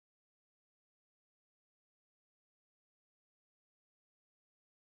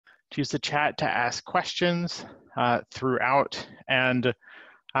to use the chat to ask questions throughout, and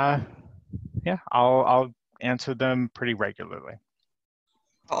yeah, I'll answer them pretty regularly.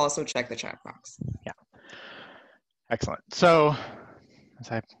 I'll also check the chat box. Yeah, excellent. So,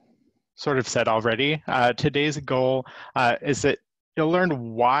 as I sort of said already, today's goal is that you'll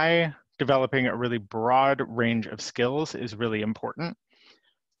learn why developing a really broad range of skills is really important,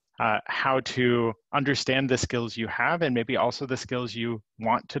 how to understand the skills you have and maybe also the skills you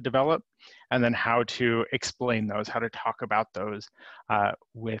want to develop, and then how to explain those, how to talk about those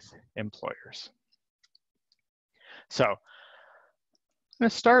with employers. So I'm going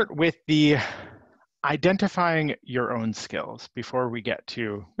to start with the identifying your own skills before we get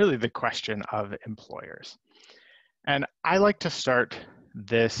to really the question of employers. And I like to start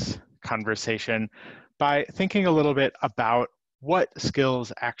this conversation by thinking a little bit about what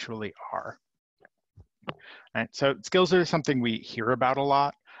skills actually are. Right? So skills are something we hear about a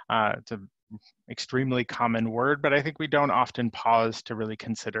lot. It's an extremely common word, but I think we don't often pause to really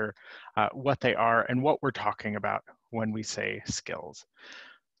consider what they are and what we're talking about when we say skills.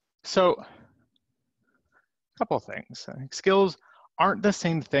 So a couple things. Skills aren't the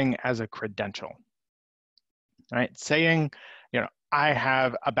same thing as a credential. Right? Saying, I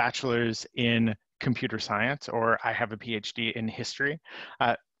have a bachelor's in computer science or I have a PhD in history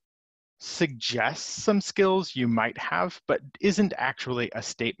suggests some skills you might have, but isn't actually a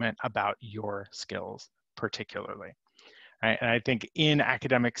statement about your skills particularly. Right? And I think in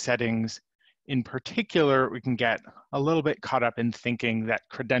academic settings in particular, we can get a little bit caught up in thinking that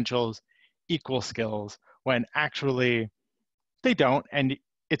credentials equal skills when actually they don't, and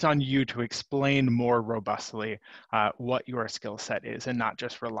it's on you to explain more robustly what your skill set is and not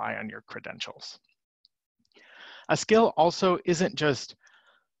just rely on your credentials. A skill also isn't just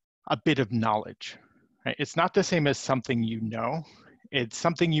a bit of knowledge. Right? It's not the same as something you know. It's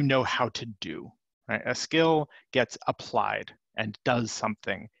something you know how to do. Right? A skill gets applied and does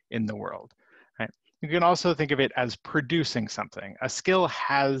something in the world. Right? You can also think of it as producing something. A skill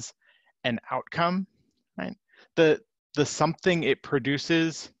has an outcome. Right? The something it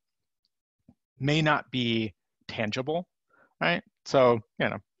produces may not be tangible, right? So,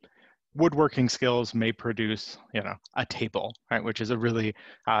 woodworking skills may produce, a table, right? Which is a really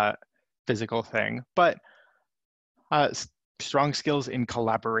physical thing. But strong skills in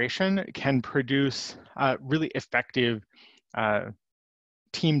collaboration can produce really effective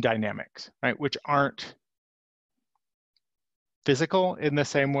team dynamics, right? Which aren't physical in the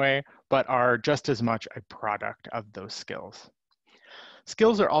same way, but are just as much a product of those skills.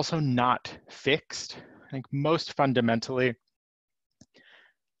 Skills are also not fixed. I think most fundamentally,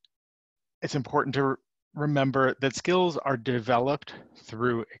 it's important to remember that skills are developed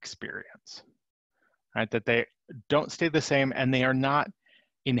through experience, right? That they don't stay the same and they are not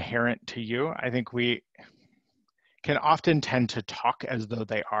inherent to you. I think we can often tend to talk as though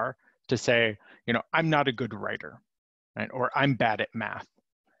they are, to say, I'm not a good writer, right? Or I'm bad at math,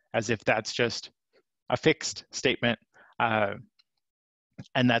 as if that's just a fixed statement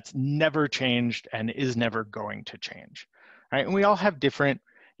and that's never changed and is never going to change, right? And we all have different,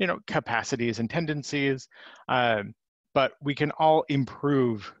 capacities and tendencies, but we can all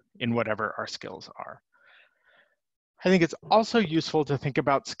improve in whatever our skills are. I think it's also useful to think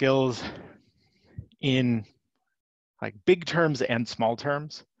about skills in like big terms and small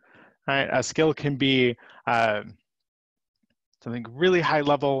terms, right? A skill can be something really high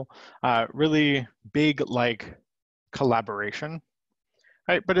level, really big, like collaboration,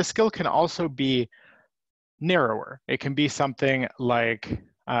 right? But a skill can also be narrower. It can be something like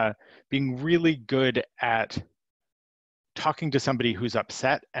being really good at talking to somebody who's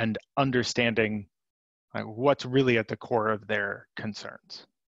upset and understanding what's really at the core of their concerns,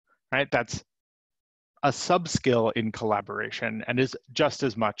 right? That's a sub-skill in collaboration and is just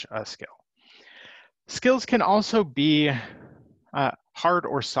as much a skill. Skills can also be hard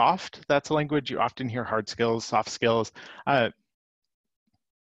or soft. That's a language you often hear: hard skills, soft skills. I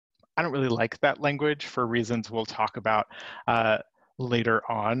don't really like that language for reasons we'll talk about later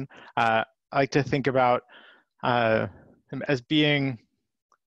on. I like to think about them as being,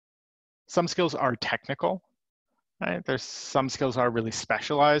 some skills are technical, right? There's some skills are really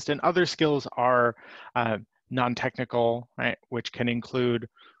specialized, and other skills are non-technical, right? Which can include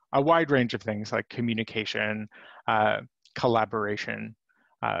a wide range of things like communication, collaboration,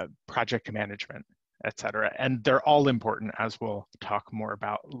 project management, etc. And they're all important, as we'll talk more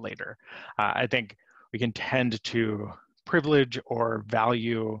about later. I think we can tend to privilege or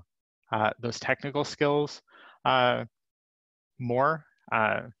value those technical skills more.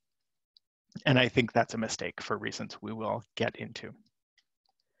 And I think that's a mistake for reasons we will get into.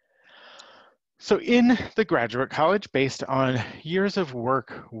 So in the graduate college, based on years of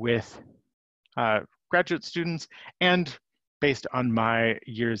work with graduate students and based on my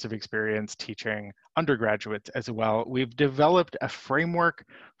years of experience teaching undergraduates as well, we've developed a framework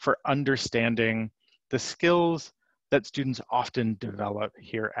for understanding the skills that students often develop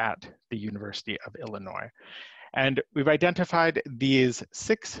here at the University of Illinois. And we've identified these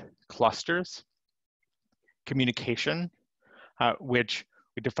 6 clusters: communication, which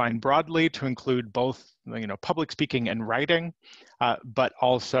we define broadly to include both, public speaking and writing, but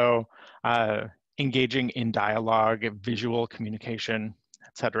also engaging in dialogue, visual communication,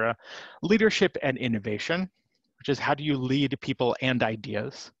 etc. Leadership and innovation, which is how do you lead people and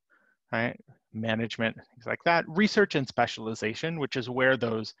ideas, right? Management, things like that. Research and specialization, which is where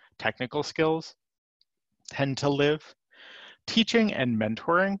those technical skills tend to live. Teaching and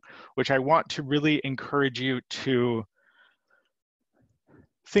mentoring, which I want to really encourage you to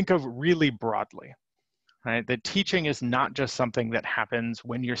think of really broadly, right? That teaching is not just something that happens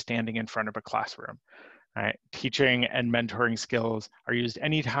when you're standing in front of a classroom, right? Teaching and mentoring skills are used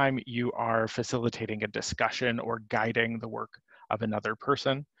anytime you are facilitating a discussion or guiding the work of another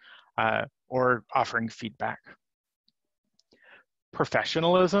person, or offering feedback.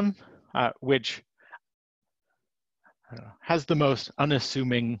 Professionalism, which has the most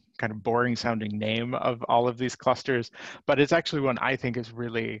unassuming, kind of boring sounding name of all of these clusters, but it's actually one I think is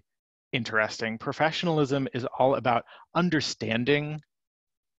really interesting. Professionalism is all about understanding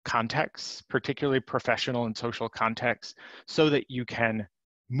contexts, particularly professional and social contexts, so that you can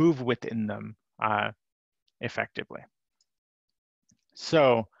move within them effectively.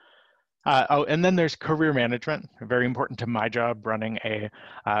 So, and then there's career management, very important to my job running a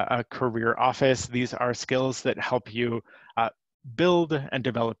career office. These are skills that help you build and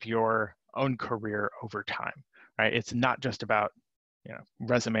develop your own career over time, right? It's not just about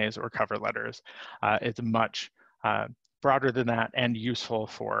resumes or cover letters. It's much broader than that and useful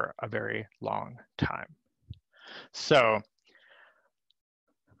for a very long time. So,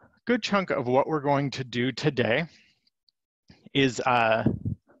 good chunk of what we're going to do today is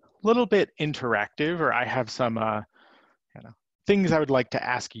little bit interactive, or I have some things I would like to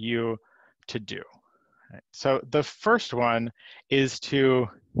ask you to do. Right. So the first one is to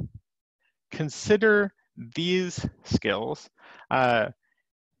consider these skills. Let's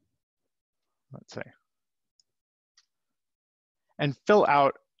say, and fill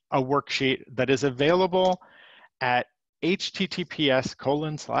out a worksheet that is available at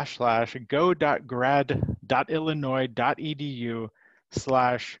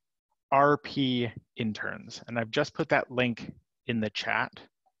https://go.grad.illinois.edu/RP interns. And I've just put that link in the chat.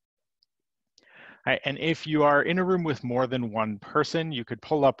 Right, and if you are in a room with more than one person, you could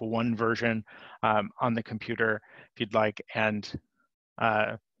pull up one version on the computer if you'd like, and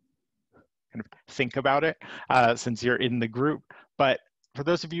kind of think about it since you're in the group. But for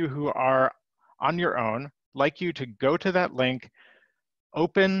those of you who are on your own, I'd like you to go to that link,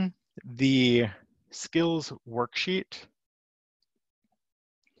 open the skills worksheet,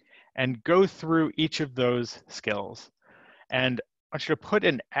 and go through each of those skills. And I want you to put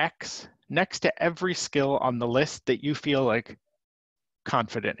an X next to every skill on the list that you feel like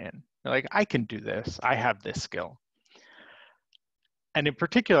confident in. You're like, I can do this, I have this skill. And in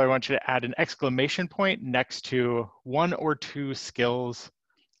particular, I want you to add an exclamation point next to 1 or 2 skills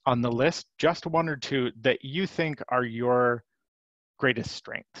on the list, just 1 or 2 that you think are your greatest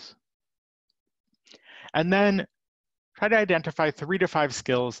strengths. And then try to identify 3 to 5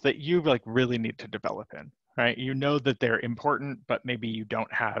 skills that you really need to develop in, right? You know that they're important, but maybe you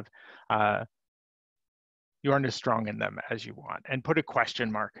don't have, you aren't as strong in them as you want, and put a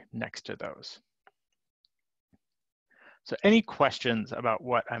question mark next to those. So any questions about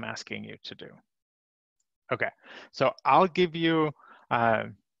what I'm asking you to do? Okay, so I'll give you a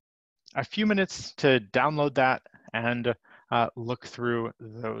few minutes to download that and look through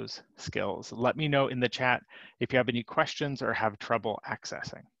those skills. Let me know in the chat if you have any questions or have trouble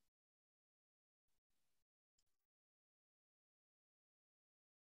accessing.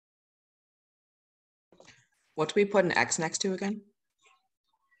 What do we put an X next to again?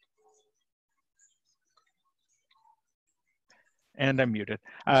 And I'm muted.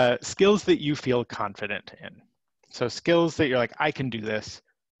 Skills that you feel confident in. So skills that you're like, I can do this,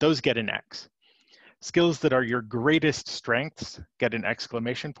 those get an X. Skills that are your greatest strengths get an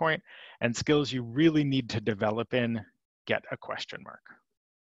exclamation point, and skills you really need to develop in get a question mark.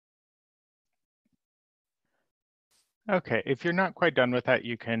 Okay, if you're not quite done with that,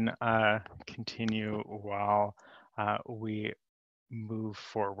 you can continue while we move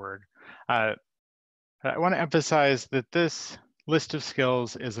forward. I want to emphasize that this list of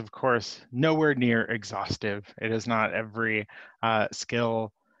skills is, of course, nowhere near exhaustive. It is not every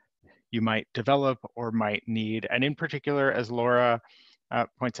skill you might develop or might need. And in particular, as Laura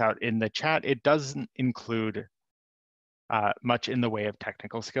points out in the chat, it doesn't include much in the way of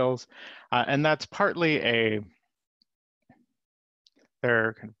technical skills. And that's partly there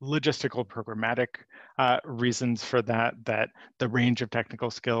are kind of logistical programmatic reasons for that, that the range of technical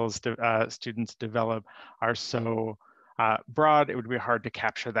skills students develop are so broad, it would be hard to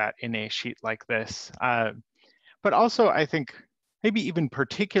capture that in a sheet like this. But also, I think, maybe even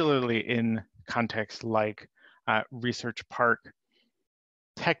particularly in contexts like Research Park,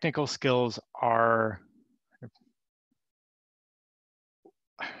 technical skills are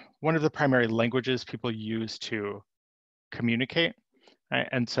one of the primary languages people use to communicate. Right?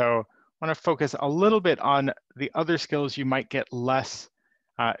 And so I want to focus a little bit on the other skills you might get less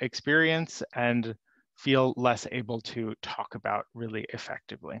experience and feel less able to talk about really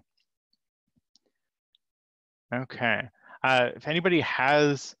effectively. Okay, if anybody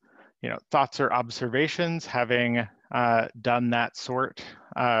has thoughts or observations having done that sort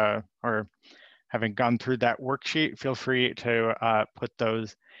or having gone through that worksheet, feel free to put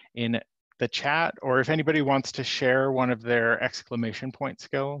those in the chat, or if anybody wants to share one of their exclamation point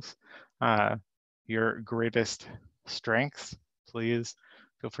skills, your greatest strengths, please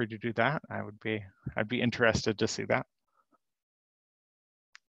feel free to do that. I'd be interested to see that.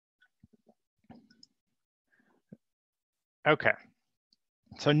 Okay,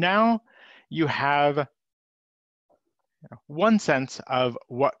 so now you have one sense of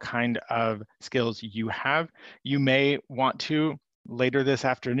what kind of skills you have. You may want to, later this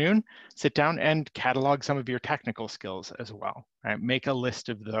afternoon, sit down and catalog some of your technical skills as well, right? Make a list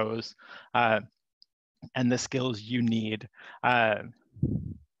of those and the skills you need,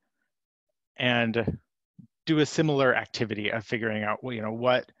 and do a similar activity of figuring out,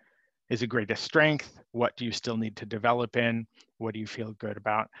 what is your greatest strength? What do you still need to develop in? What do you feel good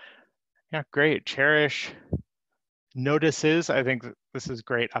about? Yeah, great. Cherish notices, I think this is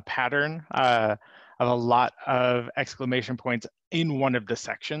great, a pattern of a lot of exclamation points in one of the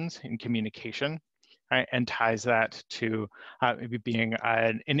sections in communication, right? And ties that to maybe being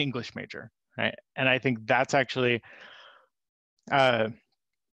an English major, right? And I think that's actually a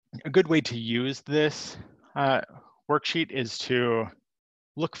good way to use this worksheet is to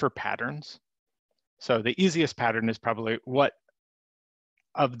look for patterns. So the easiest pattern is probably, what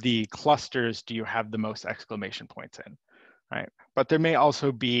of the clusters do you have the most exclamation points in, right? But there may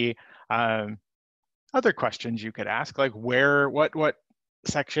also be other questions you could ask, like what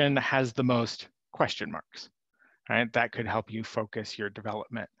section has the most question marks, right? That could help you focus your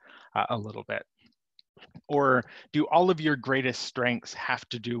development a little bit. Or do all of your greatest strengths have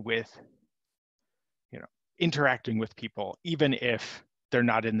to do with, interacting with people, even if they're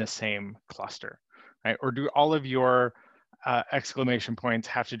not in the same cluster, right? Or do all of your exclamation points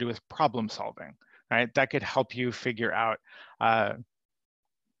have to do with problem solving, right? That could help you figure out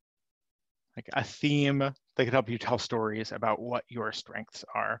like a theme that could help you tell stories about what your strengths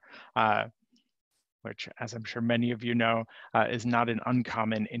are, which, as I'm sure many of you know, is not an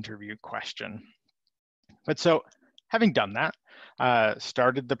uncommon interview question. But so, having done that,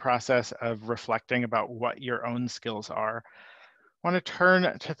 started the process of reflecting about what your own skills are, I want to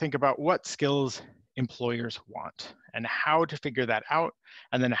turn to think about what skills employers want and how to figure that out,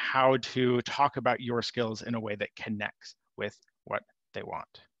 and then how to talk about your skills in a way that connects with what they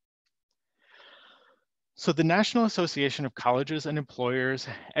want. So the National Association of Colleges and Employers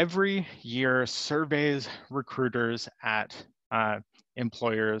every year surveys recruiters at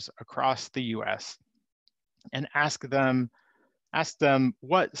employers across the US and ask them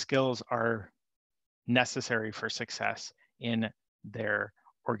what skills are necessary for success in their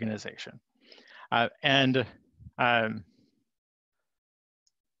organization.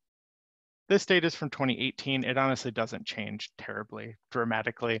 This data is from 2018. It honestly doesn't change terribly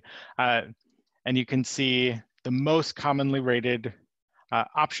dramatically. And you can see the most commonly rated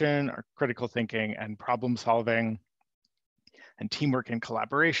option are critical thinking and problem solving, and teamwork and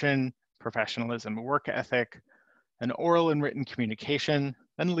collaboration, professionalism, work ethic, and oral and written communication,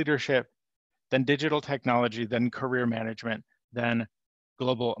 then leadership, then digital technology, then career management, then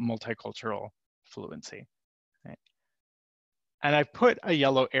global multicultural fluency. Right? And I've put a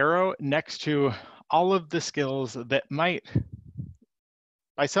yellow arrow next to all of the skills that might,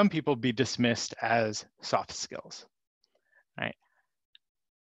 by some people, be dismissed as soft skills, right?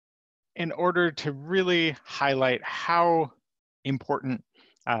 In order to really highlight how important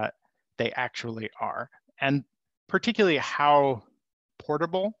they actually are, and particularly how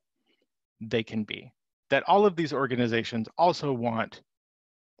portable they can be. that all of these organizations also want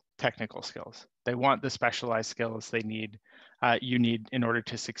technical skills. They want the specialized skills they need, you need in order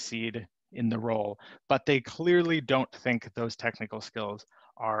to succeed in the role, but they clearly don't think those technical skills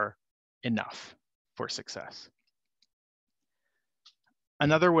are enough for success.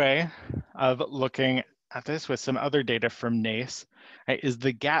 Another way of looking at this with some other data from NACE, right, is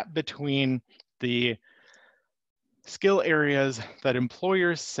the gap between the skill areas that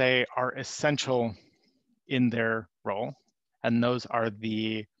employers say are essential in their role, and those are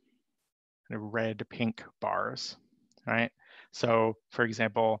the red, pink bars, right? So for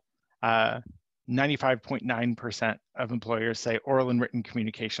example, 95.9% of employers say oral and written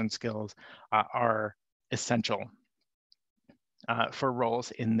communication skills are essential for roles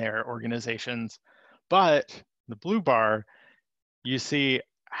in their organizations. But the blue bar, you see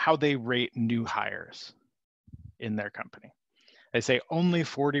how they rate new hires in their company. They say only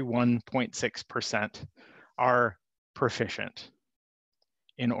 41.6% are proficient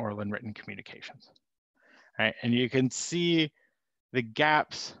in oral and written communications, right? And you can see the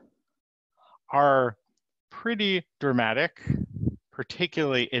gaps are pretty dramatic,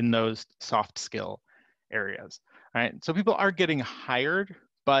 particularly in those soft skill areas, right? So people are getting hired,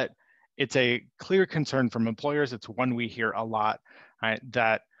 but it's a clear concern from employers. It's one we hear a lot, right?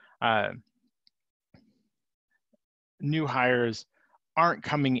 That new hires aren't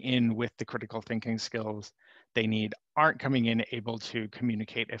coming in with the critical thinking skills they need, aren't coming in able to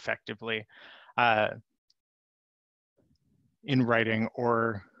communicate effectively in writing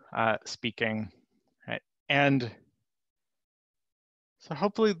or speaking, right? And so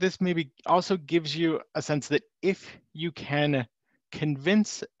hopefully this maybe also gives you a sense that if you can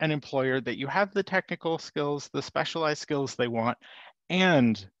convince an employer that you have the technical skills, the specialized skills they want,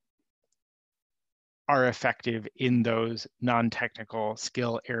 and are effective in those non-technical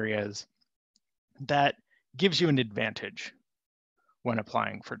skill areas, that gives you an advantage when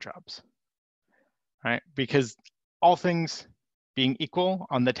applying for jobs, right? Because all things being equal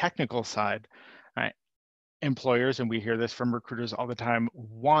on the technical side, right, employers, and we hear this from recruiters all the time,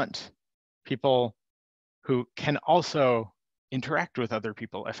 want people who can also interact with other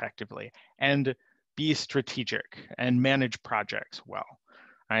people effectively and be strategic and manage projects well,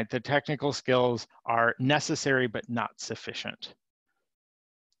 right? The technical skills are necessary but not sufficient.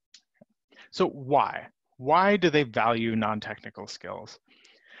 So why? Why do they value non-technical skills?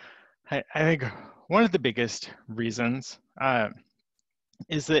 I think one of the biggest reasons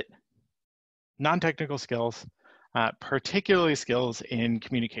is that non-technical skills, particularly skills in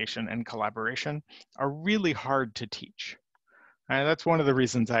communication and collaboration, are really hard to teach. That's one of the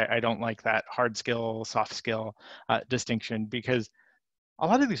reasons I don't like that hard skill, soft skill distinction, because a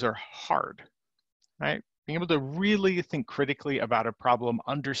lot of these are hard, right? Being able to really think critically about a problem,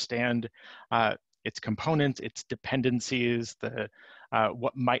 understand its components, its dependencies,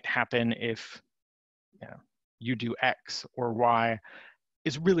 what might happen if you do X or Y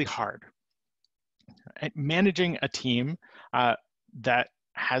is really hard. Managing a team that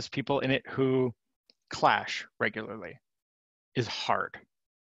has people in it who clash regularly is hard.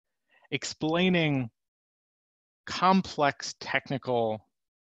 Explaining complex technical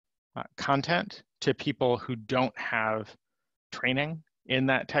content to people who don't have training in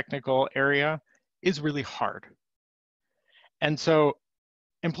that technical area is really hard. And so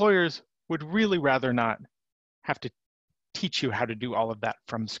employers would really rather not have to teach you how to do all of that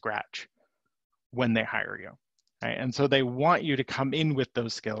from scratch when they hire you, right? And so they want you to come in with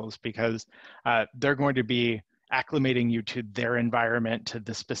those skills because they're going to be acclimating you to their environment, to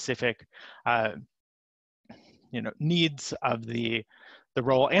the specific needs of the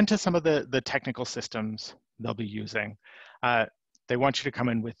role, and to some of the technical systems they'll be using. They want you to come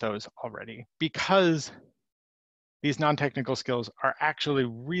in with those already, because these non-technical skills are actually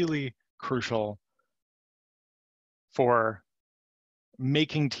really crucial for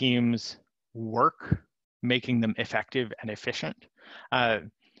making teams work, making them effective and efficient.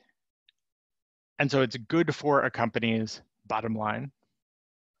 And so it's good for a company's bottom line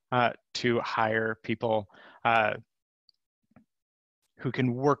to hire people who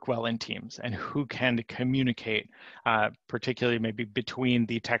can work well in teams and who can communicate, particularly maybe between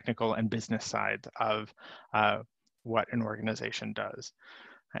the technical and business side of what an organization does.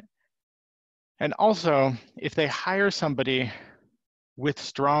 Right? And also, if they hire somebody with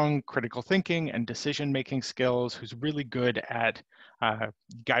strong critical thinking and decision-making skills, who's really good at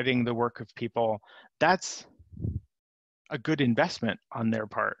guiding the work of people, that's a good investment on their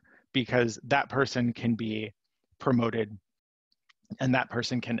part, because that person can be promoted and that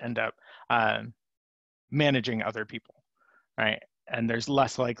person can end up managing other people, right? and there's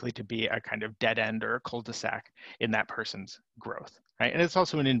less likely to be a kind of dead end or a cul-de-sac in that person's growth, right? And it's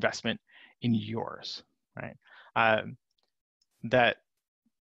also an investment in yours, right? That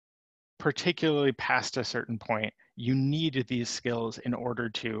particularly past a certain point, you need these skills in order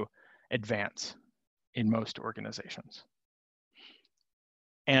to advance in most organizations.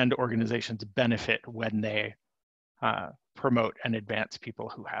 And organizations benefit when they promote and advance people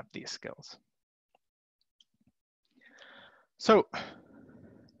who have these skills. So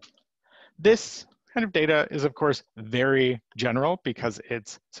this kind of data is, of course, very general because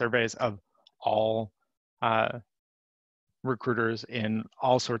it's surveys of all recruiters in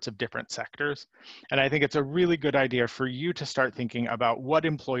all sorts of different sectors. And I think it's a really good idea for you to start thinking about what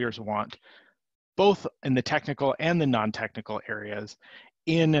employers want, both in the technical and the non-technical areas,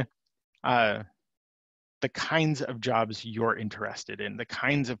 in the kinds of jobs you're interested in, the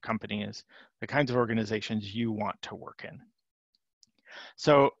kinds of companies, the kinds of organizations you want to work in.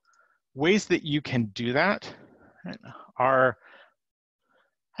 So ways that you can do that are,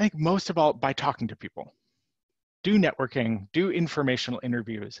 I think, most of all, by talking to people. Do networking, do informational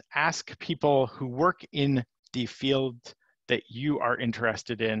interviews, ask people who work in the field that you are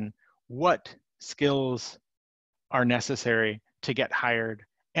interested in what skills are necessary to get hired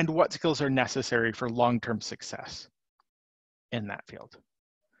and what skills are necessary for long-term success in that field.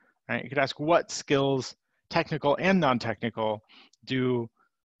 Right? You could ask what skills, technical and non-technical, do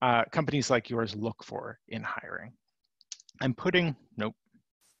companies like yours look for in hiring. I'm putting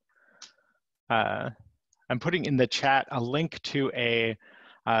in the chat a link to a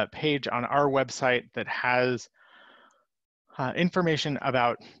page on our website that has information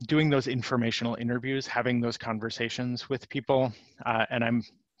about doing those informational interviews, having those conversations with people. And I'm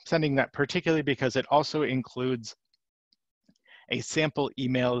sending that particularly because it also includes a sample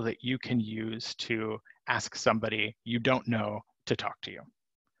email that you can use to ask somebody you don't know to talk to you.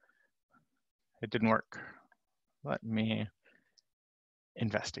 It didn't work. Let me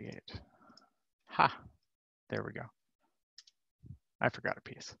investigate. Ha, there we go. I forgot a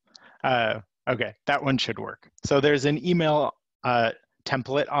piece. Okay, that one should work. So there's an email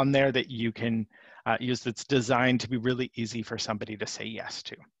template on there that you can use that's designed to be really easy for somebody to say yes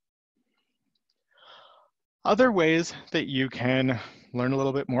to. Other ways that you can learn a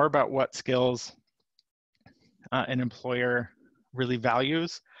little bit more about what skills an employer really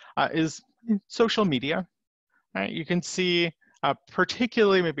values is social media. Right? You can see,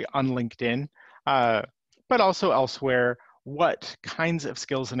 particularly maybe on LinkedIn, but also elsewhere, what kinds of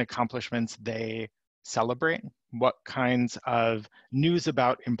skills and accomplishments they celebrate, what kinds of news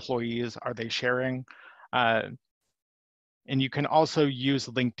about employees are they sharing. And you can also use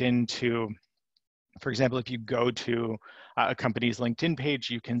LinkedIn to, for example, if you go to a company's LinkedIn page,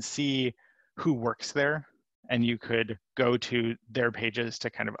 you can see who works there, and you could go to their pages to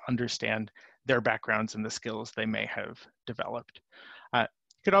kind of understand their backgrounds and the skills they may have developed. You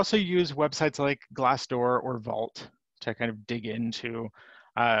could also use websites like Glassdoor or Vault to kind of dig into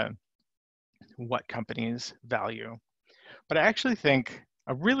what companies value. But I actually think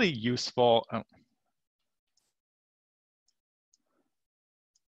a really useful,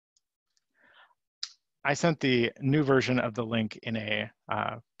 I sent the new version of the link in a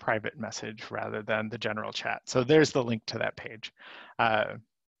private message rather than the general chat. So there's the link to that page. I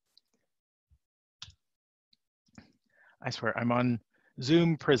swear, I'm on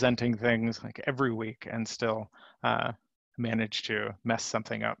Zoom presenting things like every week and still manage to mess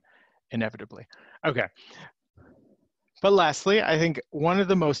something up inevitably. Okay. But lastly, I think one of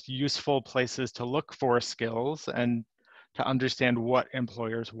the most useful places to look for skills and to understand what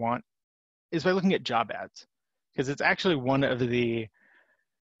employers want is by looking at job ads, because it's actually one of the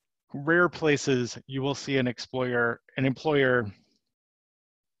rare places you will see an employer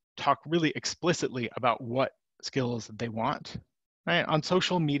talk really explicitly about what skills they want. Right? On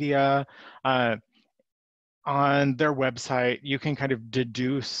social media, on their website, you can kind of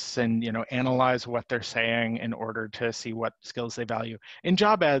deduce and analyze what they're saying in order to see what skills they value. In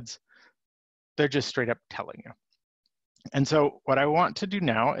job ads, they're just straight up telling you. And so what I want to do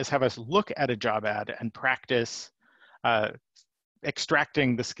now is have us look at a job ad and practice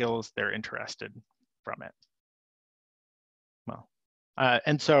extracting the skills they're interested from it. Well,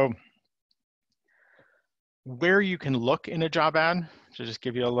 and so where you can look in a job ad, to just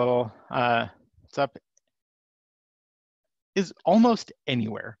give you a little heads up, is almost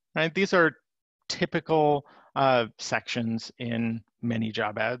anywhere, right? These are typical sections in many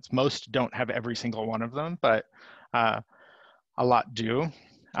job ads. Most don't have every single one of them, but a lot do.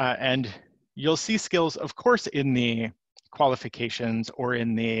 And you'll see skills, of course, in the qualifications or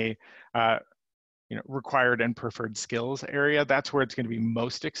in the required and preferred skills area. That's where it's going to be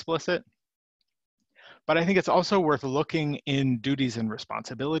most explicit. But I think it's also worth looking in duties and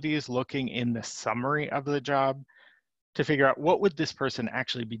responsibilities, looking in the summary of the job to figure out what would this person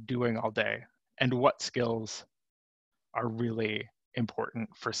actually be doing all day and what skills are really important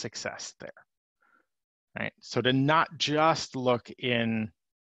for success there, right? So to not just look in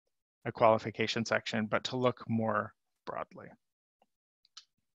a qualification section, but to look more broadly.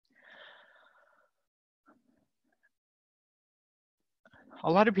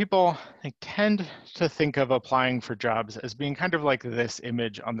 A lot of people tend to think of applying for jobs as being kind of like this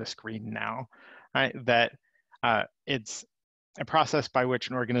image on the screen now, right? That it's a process by which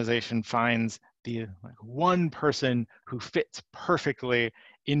an organization finds the one person who fits perfectly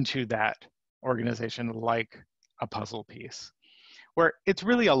into that organization like a puzzle piece, where it's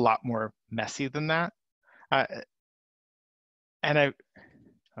really a lot more messy than that. And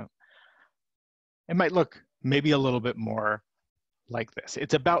it might look maybe a little bit more like this.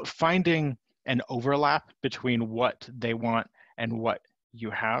 It's about finding an overlap between what they want and what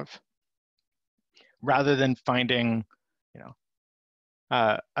you have, rather than finding,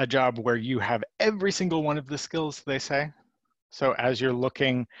 a job where you have every single one of the skills they say. So as you're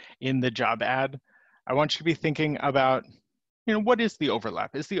looking in the job ad, I want you to be thinking about, what is the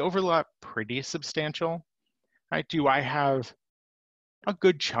overlap? Is the overlap pretty substantial? Right? Do I have a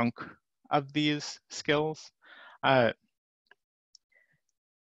good chunk of these skills? And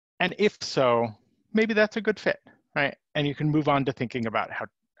if so, maybe that's a good fit, right? And you can move on to thinking about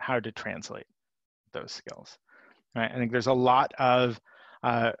how to translate those skills, right? I think there's a lot of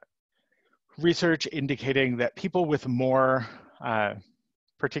research indicating that people with more,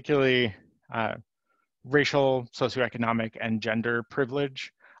 particularly racial, socioeconomic, and gender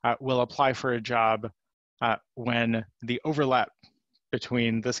privilege will apply for a job when the overlap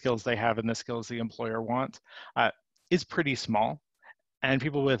between the skills they have and the skills the employer wants is pretty small. And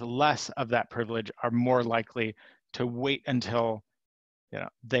people with less of that privilege are more likely to wait until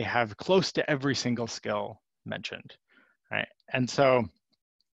they have close to every single skill mentioned, right? And so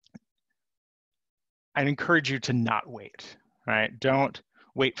I'd encourage you to not wait, right? Don't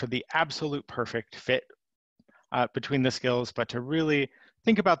wait for the absolute perfect fit between the skills, but to really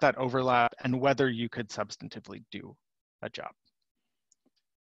think about that overlap and whether you could substantively do a job.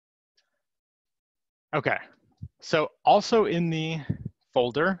 Okay, so also in the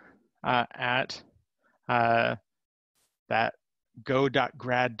folder at that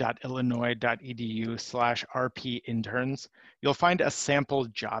go.grad.illinois.edu/RP interns, you'll find a sample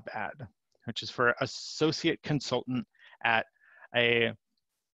job ad, which is for associate consultant at a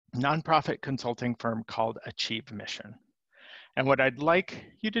nonprofit consulting firm called Achieve Mission. And what I'd like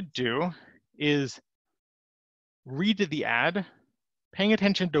you to do is read the ad, paying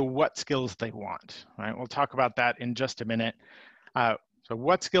attention to what skills they want, right? We'll talk about that in just a minute. So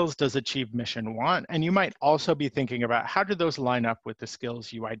what skills does Achieve Mission want? And you might also be thinking about how do those line up with the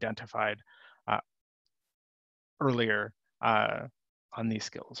skills you identified earlier on the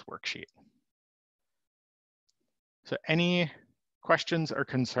skills worksheet. So any questions or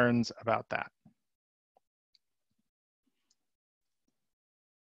concerns about that?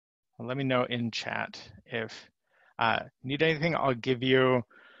 Well, let me know in chat if need anything. I'll give you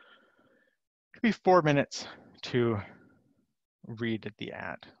maybe 4 minutes to read the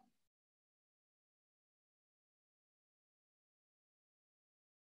ad.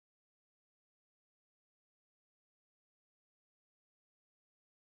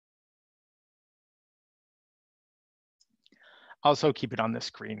 Also keep it on the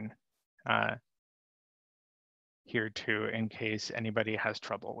screen here too, in case anybody has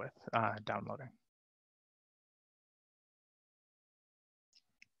trouble with downloading.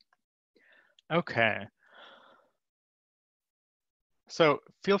 Okay. So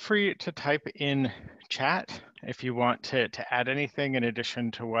feel free to type in chat if you want to add anything in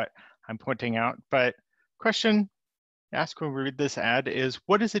addition to what I'm pointing out. But question ask when we read this ad is,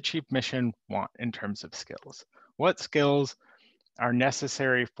 what does Achieve Mission want in terms of skills? What skills are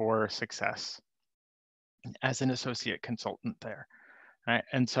necessary for success as an associate consultant there, right?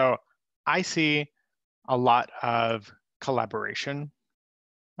 And so I see a lot of collaboration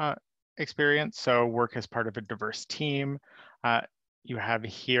experience. So work as part of a diverse team. You have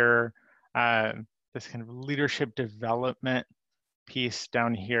here this kind of leadership development piece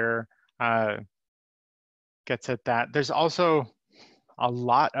down here gets at that. There's also a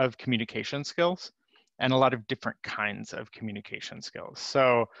lot of communication skills and a lot of different kinds of communication skills.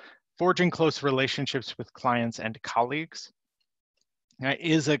 So forging close relationships with clients and colleagues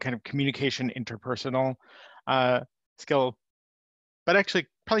is a kind of communication interpersonal skill, but actually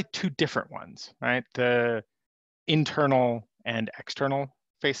probably two different ones, right? The internal and external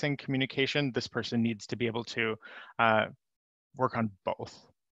facing communication. This person needs to be able to work on both,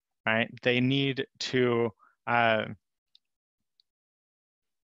 right? They need to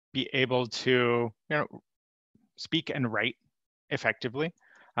be able to, speak and write effectively,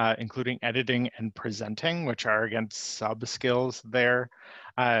 including editing and presenting, which are, again, sub-skills there.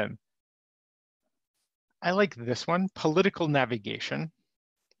 I like this one, political navigation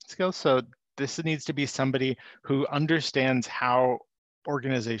skills. So this needs to be somebody who understands how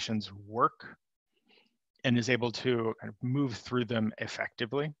organizations work and is able to kind of move through them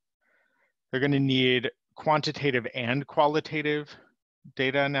effectively. They're going to need quantitative and qualitative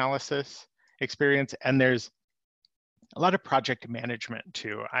data analysis experience, and there's a lot of project management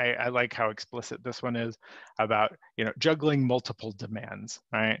too. I like how explicit this one is about, juggling multiple demands,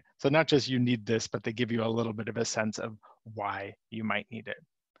 right? So not just you need this, but they give you a little bit of a sense of why you might need it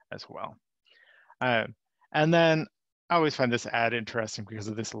as well. And then I always find this ad interesting because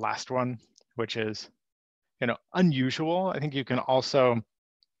of this last one, which is, unusual. I think you can also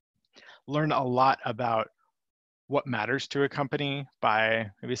learn a lot about what matters to a company by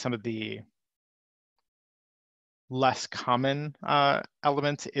maybe some of the less common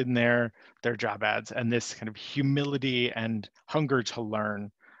elements in their job ads, and this kind of humility and hunger to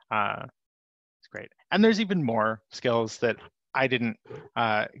learn is great. And there's even more skills that I didn't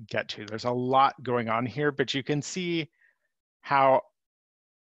get to. There's a lot going on here, but you can see how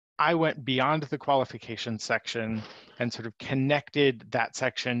I went beyond the qualification section and sort of connected that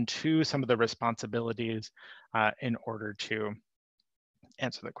section to some of the responsibilities in order to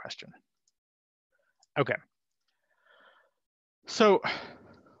answer the question. Okay. So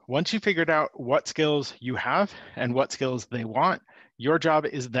once you figured out what skills you have and what skills they want, your job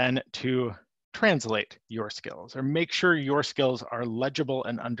is then to translate your skills or make sure your skills are legible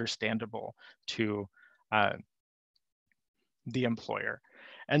and understandable to the employer.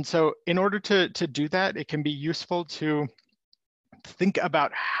 And so in order to do that, it can be useful to think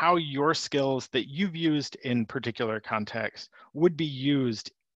about how your skills that you've used in particular contexts would be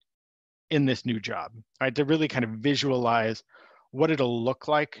used in this new job, right? To really kind of visualize what it'll look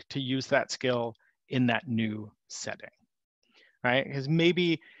like to use that skill in that new setting, right? Because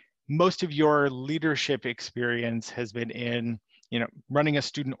maybe most of your leadership experience has been in, running a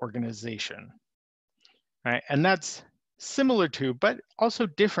student organization, right? And that's similar to, but also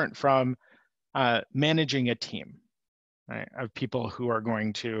different from managing a team, right, of people who are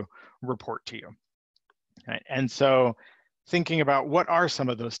going to report to you, right? And so thinking about what are some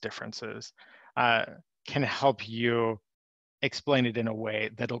of those differences can help you explain it in a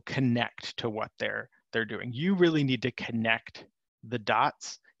way that'll connect to what they're doing. You really need to connect the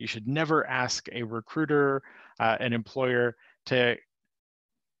dots. You should never ask a recruiter, an employer to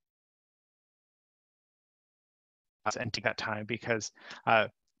and take that time, because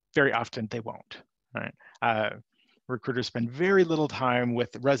very often they won't, right? Recruiters spend very little time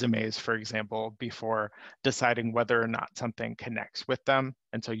with resumes, for example, before deciding whether or not something connects with them.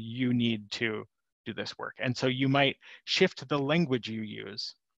 And so you need to do this work. And so you might shift the language you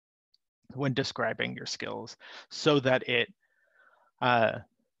use when describing your skills so that it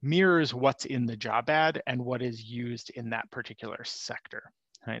mirrors what's in the job ad and what is used in that particular sector,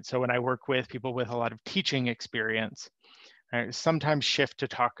 right? So when I work with people with a lot of teaching experience, I sometimes shift to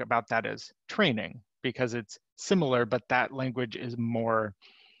talk about that as training because it's similar, but that language is more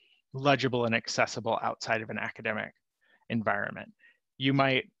legible and accessible outside of an academic environment. You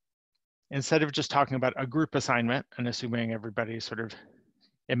might, instead of just talking about a group assignment and assuming everybody sort of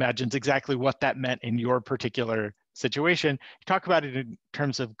imagines exactly what that meant in your particular situation, you talk about it in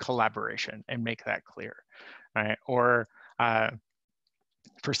terms of collaboration and make that clear, right? Or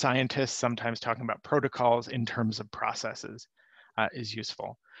for scientists, sometimes talking about protocols in terms of processes is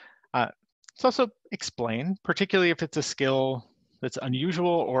useful. It's also explain, particularly if it's a skill that's unusual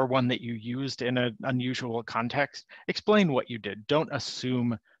or one that you used in an unusual context, explain what you did. Don't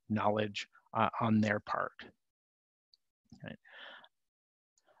assume knowledge on their part. Right.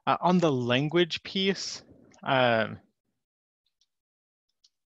 On the language piece, I'm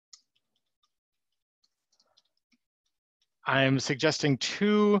suggesting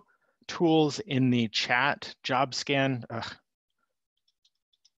two tools in the chat, JobScan,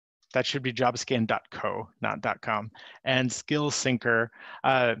 that should be jobscan.co, not .com, and SkillSyncer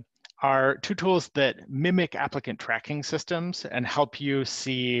are two tools that mimic applicant tracking systems and help you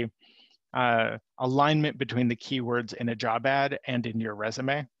see alignment between the keywords in a job ad and in your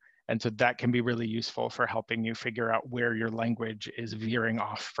resume. And so that can be really useful for helping you figure out where your language is veering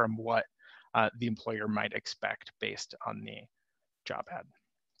off from what the employer might expect based on the job ad.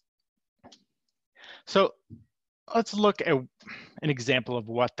 So let's look at an example of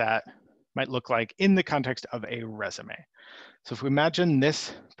what that might look like in the context of a resume. So if we imagine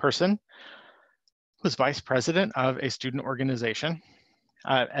this person was vice president of a student organization,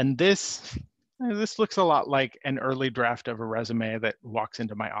 and this looks a lot like an early draft of a resume that walks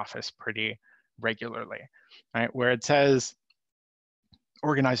into my office pretty regularly, right? Where it says,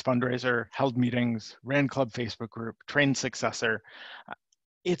 organized fundraiser, held meetings, ran club Facebook group, trained successor.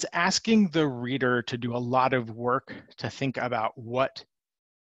 It's asking the reader to do a lot of work to think about what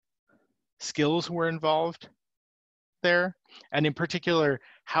skills were involved there, and in particular,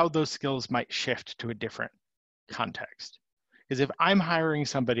 how those skills might shift to a different context. Because if I'm hiring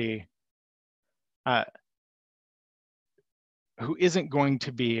somebody who isn't going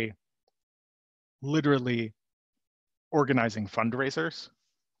to be literally organizing fundraisers,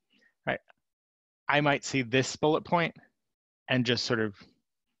 right? I might see this bullet point and just sort of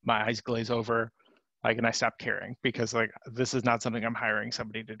my eyes glaze over, like, and I stop caring because like this is not something I'm hiring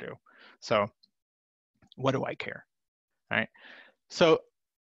somebody to do. So what do I care, right? So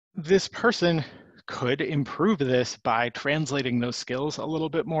this person could improve this by translating those skills a little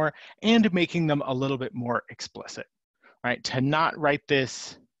bit more and making them a little bit more explicit, right? To not write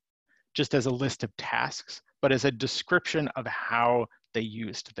this just as a list of tasks, but as a description of how they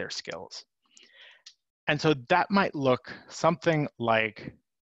used their skills. And so that might look something like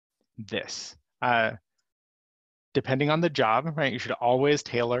this. Depending on the job, right, you should always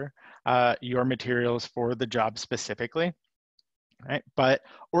tailor your materials for the job specifically, right? But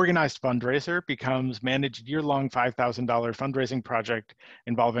organized fundraiser becomes managed year-long $5,000 fundraising project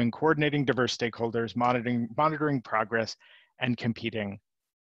involving coordinating diverse stakeholders, monitoring progress, and competing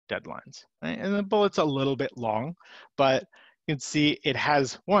deadlines, right? And the bullet's a little bit long, but you can see it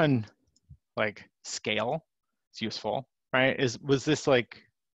has one, like, scale. It's useful, right? Was this like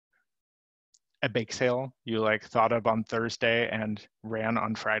a bake sale you like thought of on Thursday and ran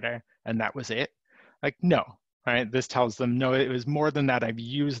on Friday and that was it? Like, no, right? This tells them, no, it was more than that. I've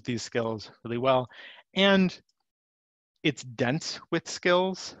used these skills really well. And it's dense with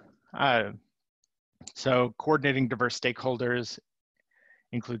skills. So coordinating diverse stakeholders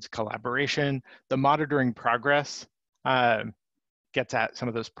includes collaboration. The monitoring progress gets at some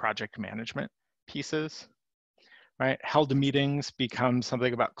of those project management pieces, right? Held meetings become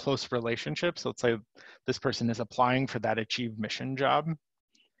something about close relationships. Let's say this person is applying for that achieve mission job,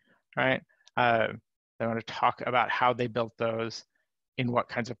 right? They want to talk about how they built those, in what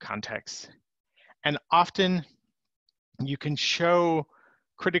kinds of contexts. And often you can show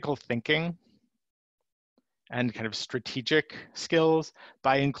critical thinking and kind of strategic skills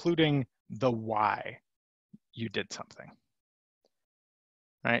by including the why you did something,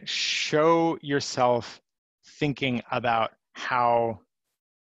 right? Show yourself thinking about how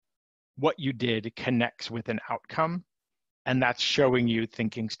what you did connects with an outcome, and that's showing you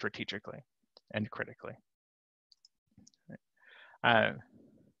thinking strategically and critically.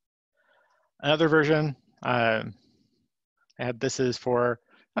 Another version, this is for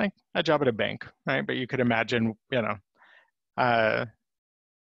like a job at a bank, right? But you could imagine,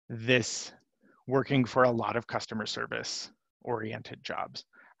 this working for a lot of customer service oriented jobs,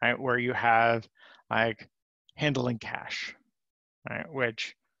 right? Where you have like handling cash, right?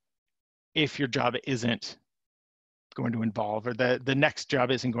 Which if your job isn't going to involve, or the next job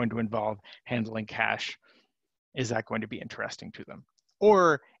isn't going to involve handling cash, is that going to be interesting to them?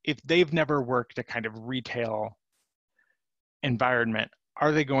 Or if they've never worked a kind of retail environment,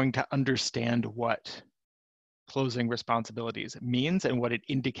 are they going to understand what closing responsibilities means and what it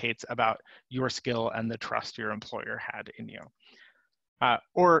indicates about your skill and the trust your employer had in you?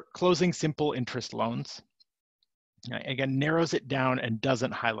 Or closing simple interest loans, again, narrows it down and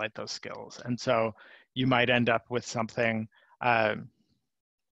doesn't highlight those skills. And so you might end up with something like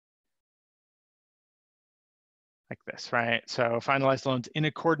this, right? So finalize loans in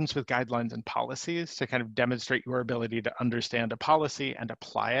accordance with guidelines and policies to kind of demonstrate your ability to understand a policy and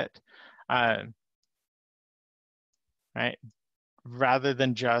apply it, right? Rather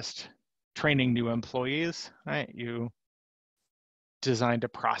than just training new employees, right? You designed a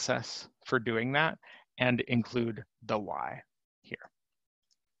process for doing that and include the why here.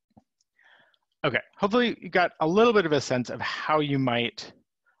 Okay, hopefully you got a little bit of a sense of how you might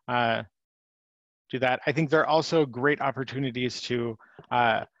do that. I think there are also great opportunities to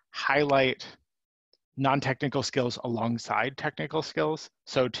highlight non-technical skills alongside technical skills.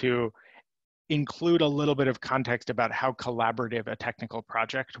 So to include a little bit of context about how collaborative a technical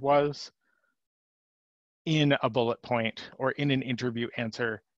project was in a bullet point or in an interview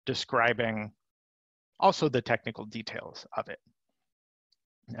answer describing also the technical details of it.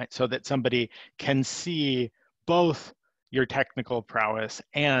 right? So that somebody can see both your technical prowess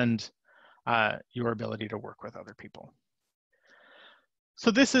and your ability to work with other people. So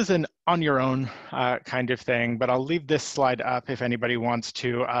this is an on your own kind of thing, but I'll leave this slide up if anybody wants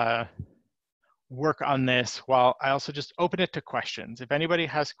to work on this, while I also just open it to questions. If anybody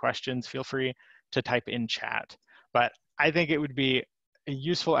has questions, feel free to type in chat. But I think it would be a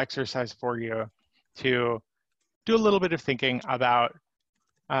useful exercise for you to do a little bit of thinking about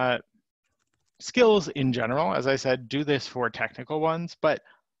skills in general. As I said, do this for technical ones, but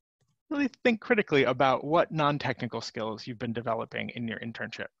really think critically about what non-technical skills you've been developing in your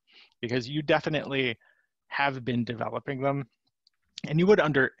internship, because you definitely have been developing them, and you would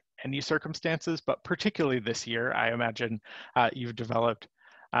under any circumstances, but particularly this year, I imagine you've developed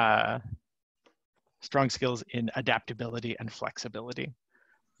strong skills in adaptability and flexibility,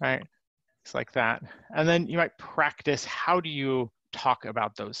 right? It's like that. And then you might practice, how do you talk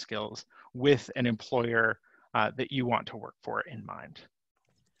about those skills with an employer that you want to work for in mind?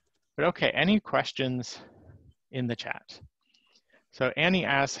 But okay, any questions in the chat? So Annie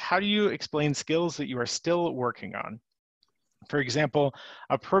asks, how do you explain skills that you are still working on? For example,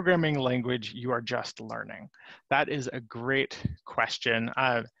 a programming language you are just learning. That is a great question.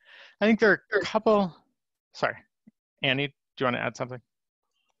 I think there are a couple, sorry, Annie, do you want to add something?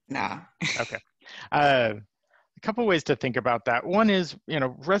 No. Okay. A couple ways to think about that. One is,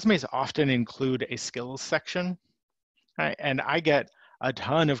 resumes often include a skills section, right? And I get a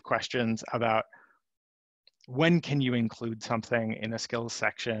ton of questions about when can you include something in a skills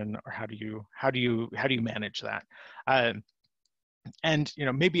section, or how do you manage that? And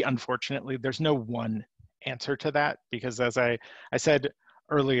maybe unfortunately, there's no one answer to that, because as I said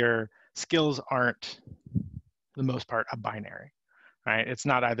earlier, skills aren't, for the most part, a binary, right? It's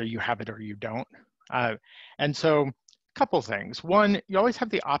not either you have it or you don't. And so a couple things. One, you always have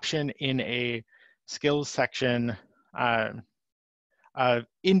the option in a skills section of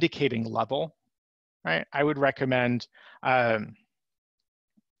indicating level, right? I would recommend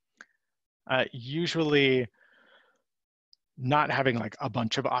usually not having like a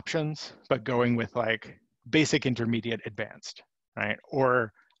bunch of options, but going with like basic, intermediate, advanced, right?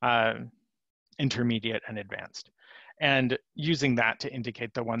 Or intermediate and advanced. And using that to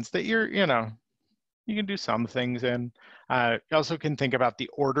indicate the ones that you can do some things in. You also can think about the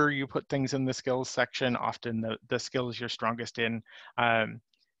order you put things in the skills section. Often the skills you're strongest in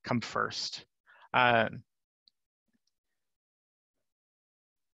come first. But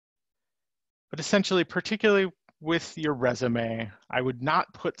essentially, particularly with your resume, I would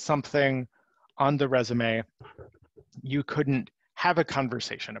not put something on the resume you couldn't have a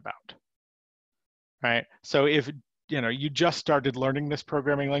conversation about, right? So if you just started learning this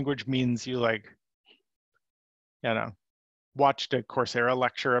programming language, means you watched a Coursera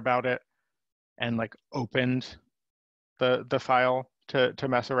lecture about it and like opened the file to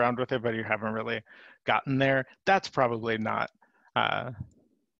mess around with it, but you haven't really gotten there, that's probably not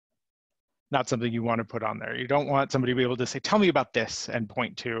something you want to put on there. You don't want somebody to be able to say, tell me about this, and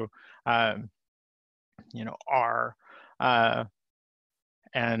point to R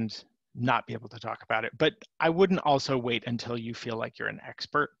and not be able to talk about it. But I wouldn't also wait until you feel like you're an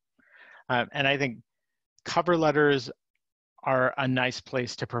expert. And I think cover letters are a nice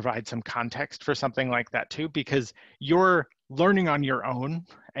place to provide some context for something like that too, because you're learning on your own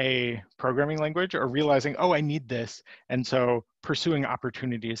a programming language, or realizing, oh, I need this. And so pursuing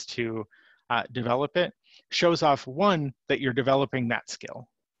opportunities to develop it shows off, one, that you're developing that skill,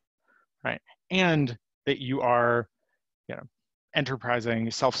 right? And that you are,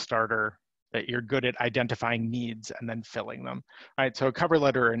 enterprising, self-starter, that you're good at identifying needs and then filling them, right? So a cover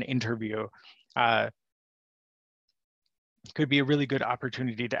letter or an interview could be a really good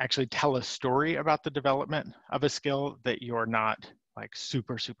opportunity to actually tell a story about the development of a skill that you're not like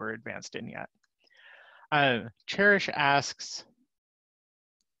super, super advanced in yet. Cherish asks,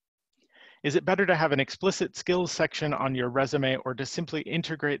 is it better to have an explicit skills section on your resume, or to simply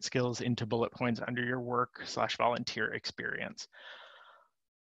integrate skills into bullet points under your work/volunteer experience?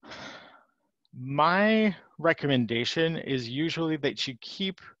 My recommendation is usually that you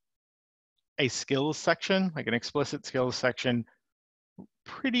keep a skills section, like an explicit skills section,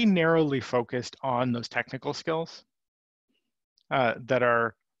 pretty narrowly focused on those technical skills that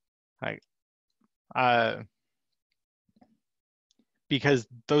are like, because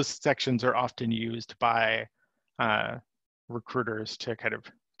those sections are often used by recruiters to kind of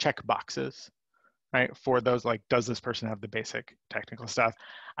check boxes, right? For those, like, does this person have the basic technical stuff?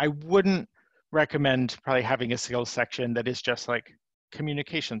 I wouldn't recommend probably having a skills section that is just like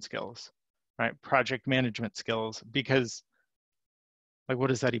communication skills, right? Project management skills, because Like, what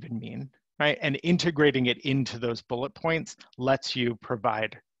does that even mean, right? And integrating it into those bullet points lets you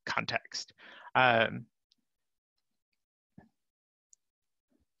provide context.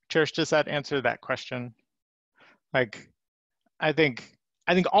 Cherish, does that answer that question? Like, I think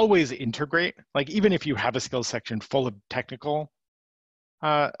always integrate. Like, even if you have a skills section full of technical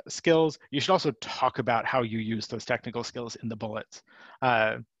skills, you should also talk about how you use those technical skills in the bullets,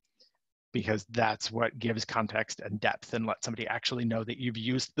 because that's what gives context and depth and let somebody actually know that you've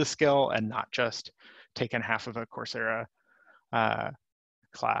used the skill and not just taken half of a Coursera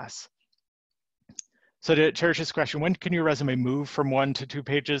class. So to Cherish's question, when can your resume move from 1 to 2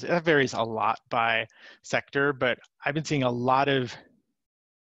 pages? That varies a lot by sector, but I've been seeing a lot of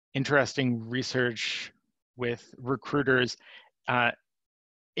interesting research with recruiters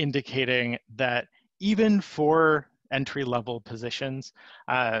indicating that even for entry-level positions,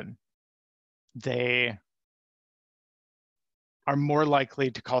 they are more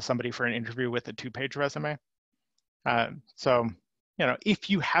likely to call somebody for an interview with a 2-page resume. So, you know, if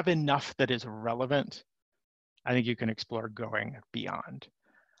you have enough that is relevant, I think you can explore going beyond.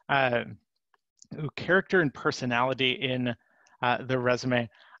 Character and personality in the resume,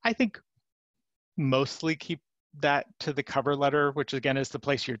 I think mostly keep that to the cover letter, which again is the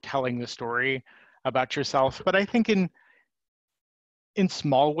place you're telling the story about yourself. But I think in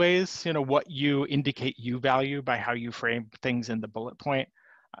small ways, you know, what you indicate you value by how you frame things in the bullet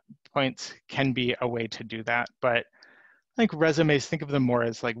points can be a way to do that. But I think resumes, think of them more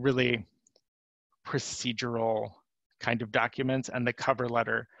as like really procedural kind of documents, and the cover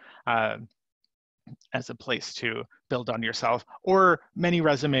letter as a place to build on yourself. Or many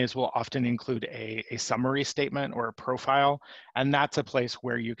resumes will often include a summary statement or a profile, and that's a place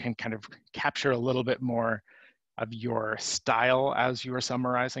where you can kind of capture a little bit more of your style as you are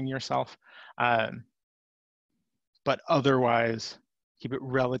summarizing yourself. But otherwise, keep it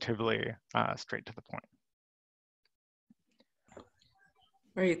relatively straight to the point.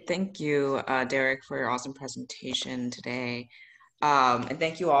 Great, thank you, Derek, for your awesome presentation today. And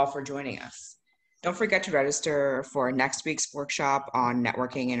thank you all for joining us. Don't forget to register for next week's workshop on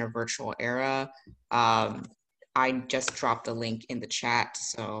networking in a virtual era. I just dropped a link in the chat,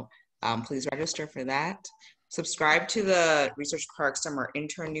 so please register for that. Subscribe to the Research Park Summer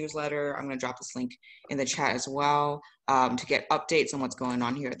Intern newsletter. I'm going to drop this link in the chat as well to get updates on what's going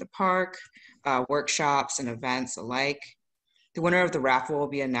on here at the park, workshops and events alike. The winner of the raffle will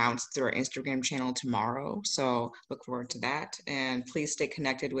be announced through our Instagram channel tomorrow, so look forward to that. And please stay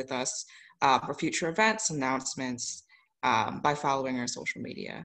connected with us for future events, announcements by following our social media.